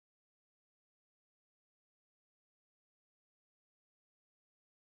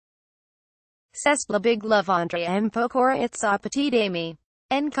Cest, la big love entre m Pokora et sa petite amie.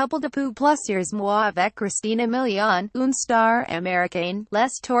 En couple depuis plusieurs mois avec Christina Milian, une star américaine,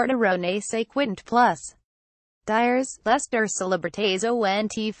 les tourtereaux ne se quittent plus. Dailleurs, les deux célébrités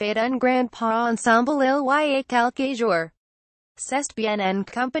ont fait un grand pas ensemble il y a quelques jours. Cest bien en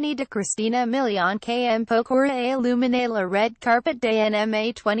compagnie de Christina Milian que m Pokora a illuminé la red carpet de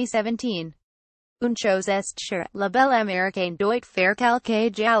NMA 2017. Une chose est sûre, la belle américaine doit faire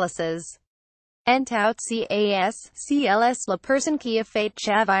quelques jalousies. En tout cas, la personne qui a fait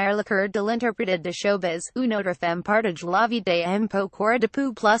chavir le cœur de l'interprète de showbiz, une autre femme partage la vie de m Pokora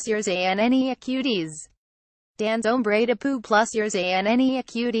depuis plusieurs c&eacute. Dans ombre depuis plusieurs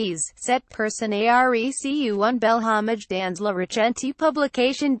c&eacute, cette personne a reçu un bel hommage dans la recente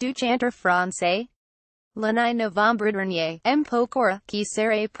publication du chanteur français. Le 9 novembre dernier, m Pokora, qui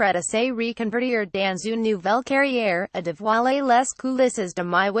serait prêt à se reconvertir dans une nouvelle carrière, a dévoilé les coulisses de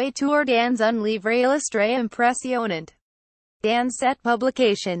My Way Tour dans un livre illustré impressionnant. Dans cette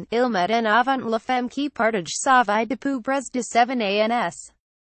publication, il met en avant la femme qui partage sa vie depuis près de 7 ans.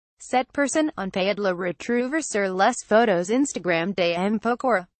 Cette personne, on peut la retrouver sur les photos Instagram de m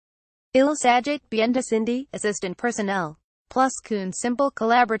Pokora. Il s'agit bien de Cindy, assistant personnel. Plus qu'une simple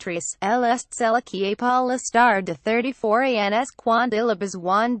collaboratrice, elle est celle qui épaule la star de 34 ans quand il a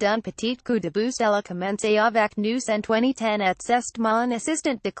besoin d'un petit coup de boost. Elle a commencé avec nous en 2010 et c'est mon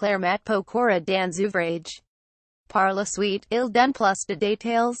assistant déclare Matt Pokora dans ouvrage. Par la suite, il donne plus de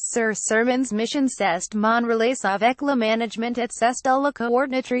détails sur sermons mission. C'est mon relais avec le management et c'est la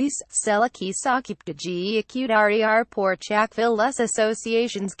coordinatrice, celle qui s'occupe de C&eacute arrière pour chaque ville les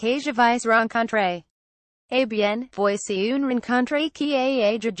associations que je vais rencontrer. Eh bien, voici une rencontre qui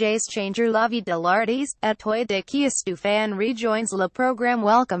a déjà changé la vie de l'artiste, et toi de qui es-tu fan rejoins le programme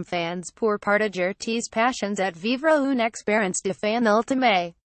Welcome fans pour partager tes passions et vivre une expérience de fan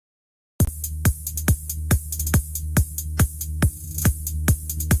ultime.